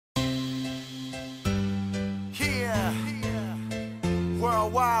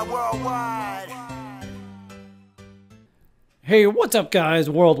Worldwide. Hey, what's up guys?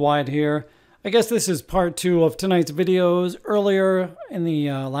 Worldwide here. I guess this is part 2 of tonight's videos. Earlier in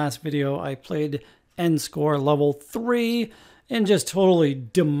the last video, I played Nscore level 3 and just totally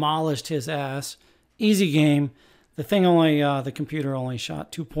demolished his ass. Easy game. The thing only, the computer only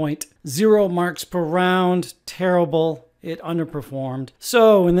shot 2.0 marks per round. Terrible. It underperformed.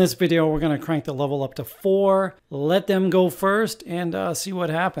 So in this video, we're going to crank the level up to 4, let them go first, and see what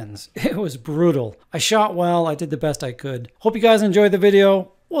happens. It was brutal. I shot well. I did the best I could. Hope you guys enjoyed the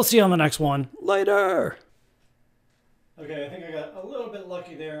video. We'll see you on the next one. Later. Okay, I think I got a little bit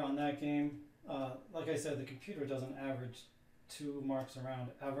lucky there on that game. Like I said, the computer doesn't average 2 marks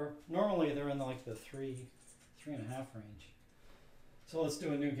around ever. Normally, they're in like the 3.5 range. So let's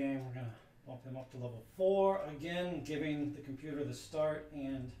do a new game. We're going to bump them up to level 4. Again, giving the computer the start,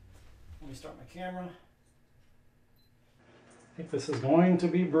 and let me start my camera. I think this is going to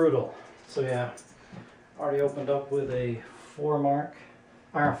be brutal. So yeah, already opened up with a 4 mark,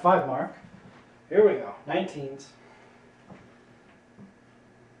 or 5 mark. Here we go, 19s.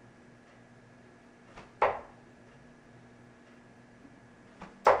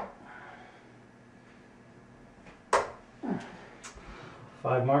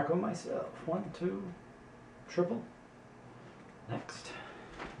 Five mark on myself. 1, 2, triple. Next.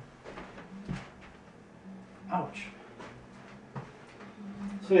 Ouch.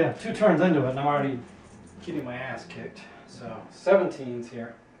 So yeah, 2 turns into it and I'm already getting my ass kicked. So 17s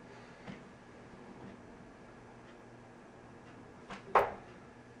here.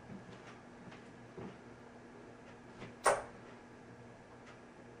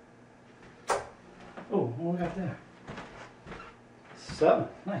 Oh, what we got there? 7,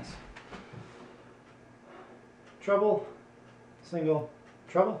 nice. Treble, single,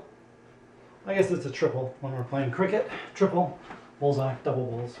 treble. I guess it's a triple when we're playing cricket. Triple, bullseye, double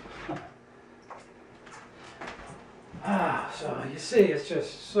bulls. So you see, it's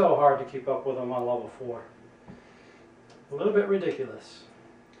just so hard to keep up with him on level 4. A little bit ridiculous.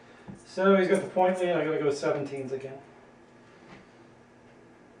 So he's got the point lead. I gotta go 17s again.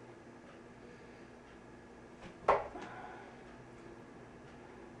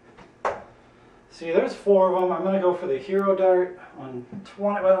 See, there's 4 of them. I'm going to go for the hero dart on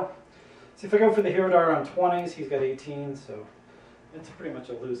 20. Well, see, if I go for the hero dart on 20s, he's got 18, so it's pretty much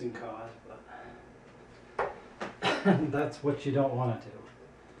a losing cause, but that's what you don't want to do.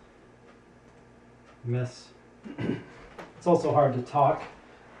 Miss. It's also hard to talk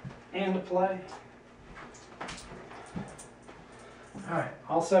and to play. Alright,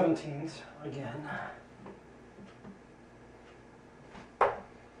 all 17s again.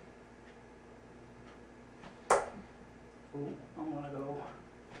 I'm gonna go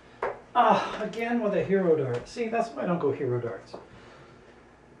again with a hero dart. See, that's why I don't go hero darts.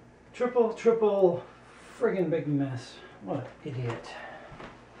 Triple, triple, friggin' big miss. What an idiot.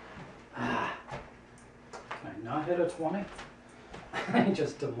 Can I not hit a 20? He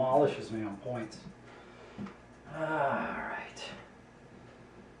just demolishes me on points. Alright.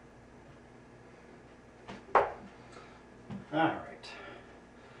 Alright.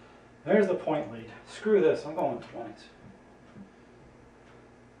 There's the point lead. Screw this, I'm going 20s.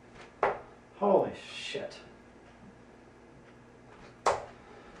 Holy shit.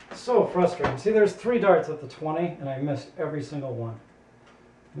 So frustrating. See, there's 3 darts at the 20 and I missed every single one.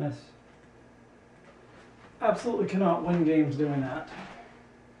 Miss. Absolutely cannot win games doing that.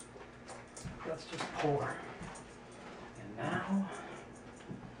 That's just poor. And now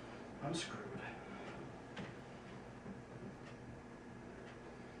I'm screwed.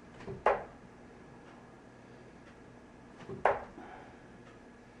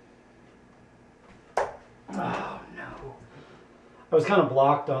 Oh no. I was kind of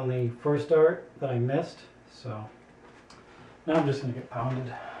blocked on the first dart that I missed, so now I'm just going to get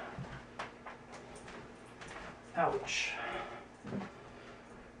pounded. Ouch.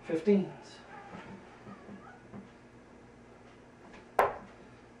 15s.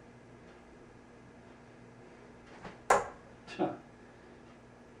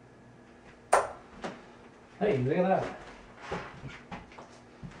 Hey, look at that.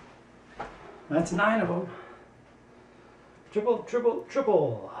 That's 9 of them. Triple, triple,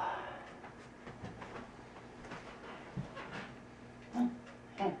 triple.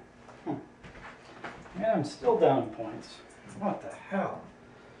 And I'm still down in points. What the hell?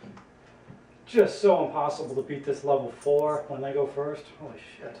 Just so impossible to beat this level 4 when they go first. Holy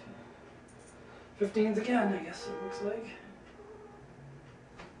shit. 15s again, I guess it looks like.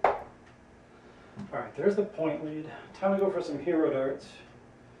 Alright, there's the point lead. Time to go for some hero darts.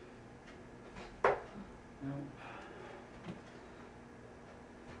 Nope.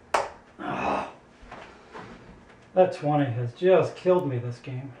 That 20 has just killed me this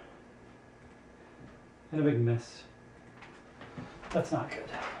game. And a big miss. That's not good.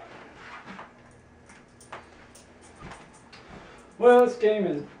 Well, this game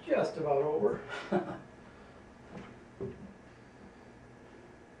is just about over.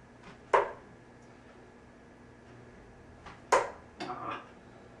 Ah.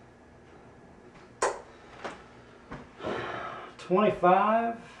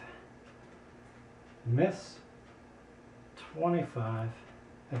 25. Miss. 25.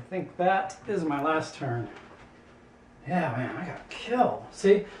 I think that is my last turn. Yeah, man, I got killed.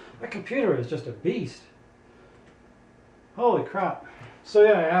 See, that computer is just a beast. Holy crap. So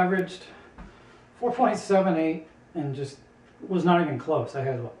yeah, I averaged 4.78 and just was not even close. I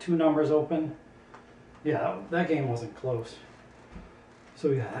had, what, 2 numbers open? Yeah, that game wasn't close.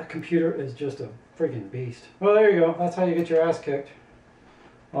 So yeah, that computer is just a freaking beast. Well, there you go. That's how you get your ass kicked.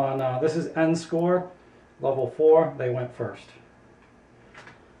 On this is Nscore, level 4. They went first.